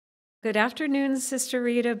Good afternoon, Sister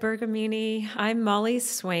Rita Bergamini. I'm Molly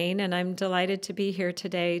Swain, and I'm delighted to be here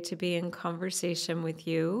today to be in conversation with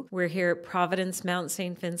you. We're here at Providence, Mount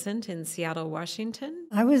Saint Vincent in Seattle, Washington.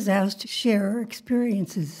 I was asked to share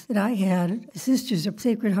experiences that I had at the Sisters of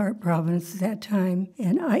Sacred Heart Providence at that time,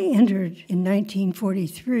 and I entered in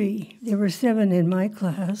 1943. There were 7 in my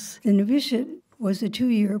class. The novitiate was a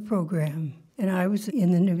 2-year program, and I was in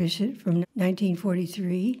the novitiate from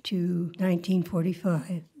 1943 to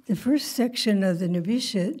 1945. The first section of the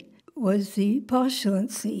novitiate was the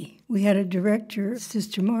postulancy. We had a director,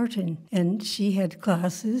 Sister Martin, and she had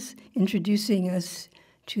classes introducing us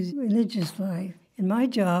to religious life. And my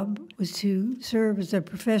job was to serve as a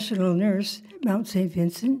professional nurse at Mount Saint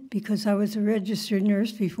Vincent because I was a registered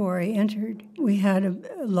nurse before I entered. We had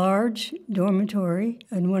a large dormitory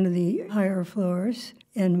on one of the higher floors,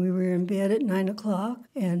 and we were in bed at 9 o'clock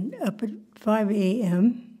and up at 5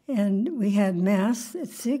 a.m., and we had Mass at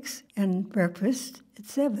 6 and breakfast at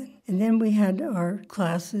 7. And then we had our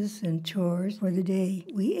classes and chores for the day.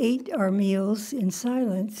 We ate our meals in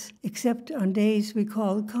silence, except on days we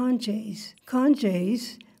called conges.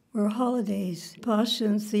 Conges were holidays.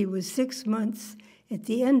 Postulancy was 6 months. At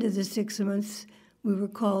the end of the 6 months, we were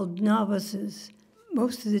called novices.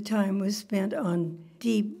 Most of the time was spent on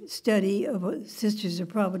deep study of Sisters of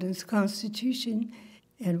Providence Constitution.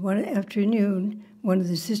 And one afternoon, one of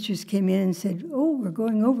the sisters came in and said, "Oh, we're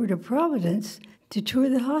going over to Providence to tour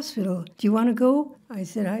the hospital. Do you want to go?" I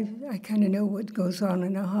said, I kind of know what goes on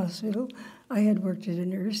in a hospital. I had worked as a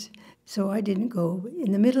nurse, so I didn't go.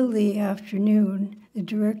 In the middle of the afternoon, the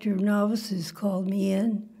director of novices called me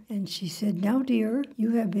in, and she said, "Now, dear,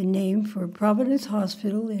 you have been named for Providence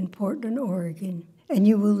Hospital in Portland, Oregon, and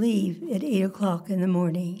you will leave at 8 o'clock in the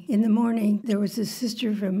morning." In the morning, there was a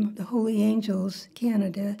sister from the Holy Angels,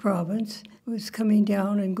 Canada province, who was coming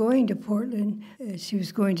down and going to Portland. She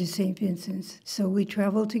was going to St. Vincent's. So we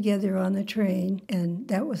traveled together on the train, and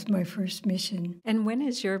that was my first mission. And when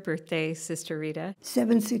is your birthday, Sister Rita?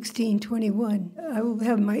 7/16/21. I will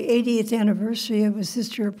have my 80th anniversary of a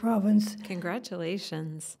Sister of Providence.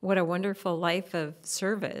 Congratulations. What a wonderful life of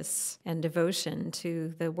service and devotion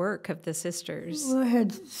to the work of the sisters. Well, I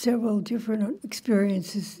had several different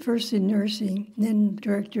experiences, first in nursing, then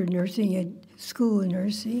director of nursing at school of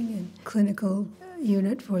nursing and clinical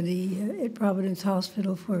unit for the at Providence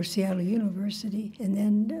Hospital for Seattle University, and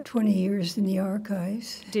then 20 years in the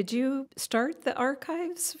archives. Did you start the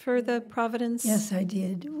archives for the Providence? Yes, I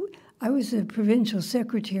did. I was a provincial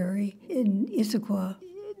secretary in Issaquah.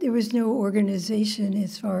 There was no organization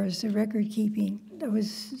as far as the record keeping. I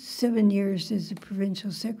was 7 years as a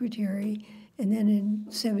provincial secretary. And then in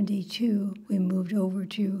 1972, we moved over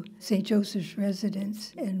to St. Joseph's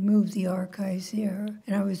residence and moved the archives there.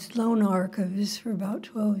 And I was lone archivist for about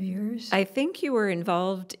 12 years. I think you were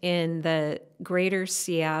involved in the greater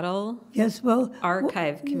Seattle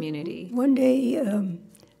archive community. One day,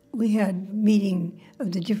 we had a meeting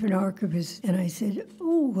of the different archivists, and I said,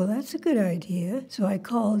 "Oh, well, that's a good idea." So I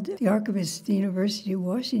called the archivist at the University of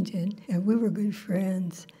Washington, and we were good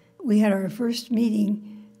friends. We had our first meeting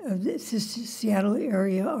of the Seattle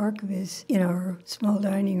area archivists in our small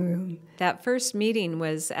dining room. That first meeting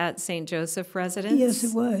was at St. Joseph residence? Yes,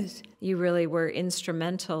 it was. You really were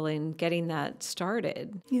instrumental in getting that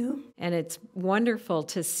started. Yeah. And it's wonderful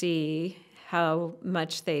to see how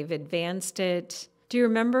much they've advanced it. Do you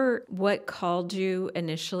remember what called you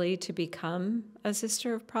initially to become a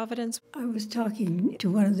Sister of Providence? I was talking to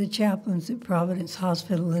one of the chaplains at Providence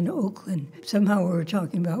Hospital in Oakland. Somehow we were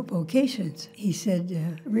talking about vocations. He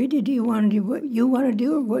said, "Rita, do you want to do what you want to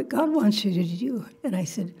do or what God wants you to do?" And I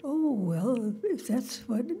said, "Oh, well, if that's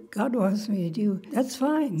what God wants me to do, that's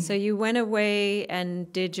fine." So you went away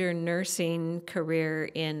and did your nursing career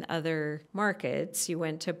in other markets. You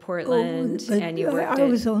went to Portland and you worked I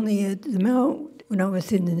was only at the Mount when I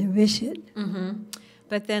was in the novitiate. Mm-hmm.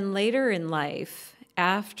 But then later in life,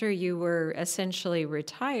 after you were essentially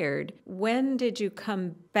retired, when did you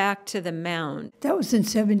come back to the Mount? That was in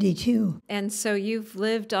 1972. And so you've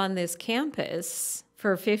lived on this campus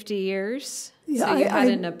for 50 years? Yeah, so you had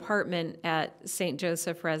an apartment at St.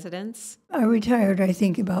 Joseph residence? I retired, I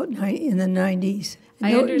think, about in the 90s.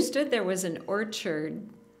 I understood there was an orchard,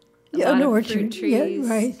 an orchard, fruit trees.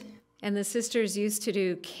 Yeah, right. And the sisters used to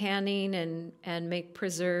do canning and make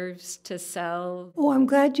preserves to sell. Oh, I'm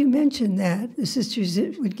glad you mentioned that. The sisters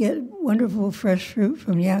would get wonderful fresh fruit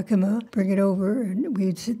from Yakima, bring it over, and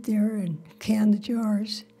we'd sit there and can the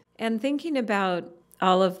jars. And thinking about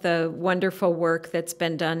all of the wonderful work that's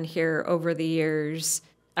been done here over the years,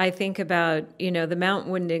 I think about, the Mount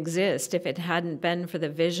wouldn't exist if it hadn't been for the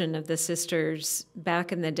vision of the sisters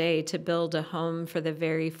back in the day to build a home for the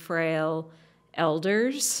very frail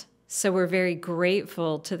elders. So we're very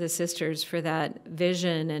grateful to the sisters for that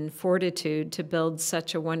vision and fortitude to build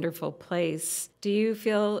such a wonderful place. Do you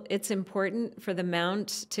feel it's important for the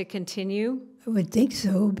Mount to continue? I would think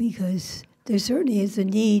so, because there certainly is a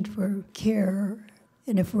need for care.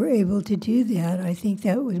 And if we're able to do that, I think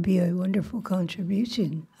that would be a wonderful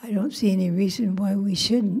contribution. I don't see any reason why we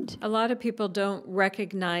shouldn't. A lot of people don't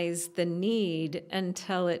recognize the need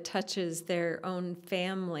until it touches their own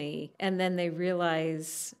family, and then they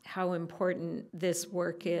realize how important this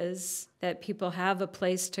work is, that people have a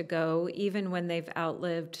place to go even when they've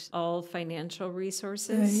outlived all financial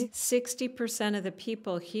resources. Right. 60% of the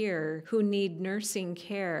people here who need nursing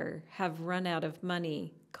care have run out of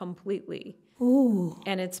money completely. Oh.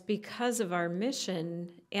 And it's because of our mission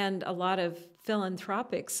and a lot of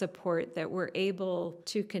philanthropic support that we're able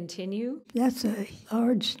to continue. That's a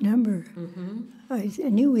large number. Mm-hmm. I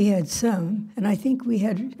knew we had some, and I think we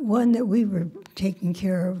had one that we were taking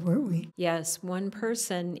care of, weren't we? Yes, one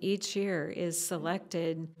person each year is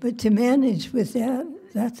selected. But to manage with that,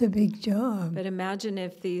 that's a big job. But imagine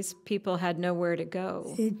if these people had nowhere to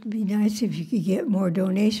go. It'd be nice if you could get more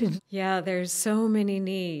donations. Yeah, there's so many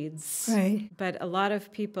needs. Right. But a lot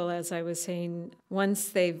of people, as I was saying, once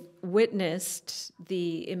they've witnessed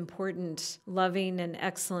the important, loving, and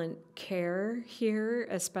excellent care here,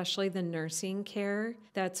 especially the nursing care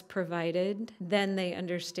that's provided, then they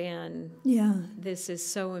understand this is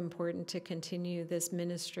so important to continue this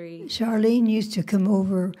ministry. Charlene used to come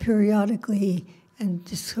over periodically and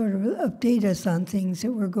just sort of update us on things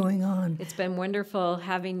that were going on. It's been wonderful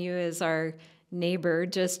having you as our neighbor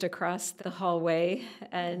just across the hallway,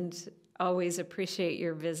 and always appreciate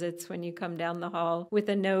your visits when you come down the hall with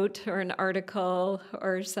a note or an article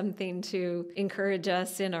or something to encourage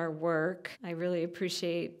us in our work. I really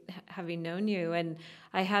appreciate having known you. And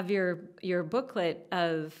I have your booklet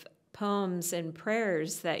of poems and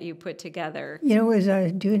prayers that you put together. As I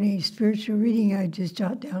was doing any spiritual reading, I just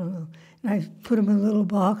jot down a little, and I put them in a little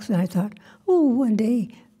box, and I thought, one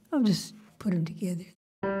day I'll just put them together.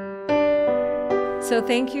 So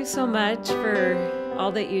thank you so much for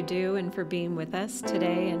all that you do and for being with us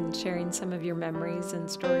today and sharing some of your memories and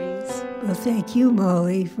stories. Well, thank you,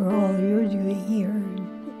 Molly, for all you're doing here.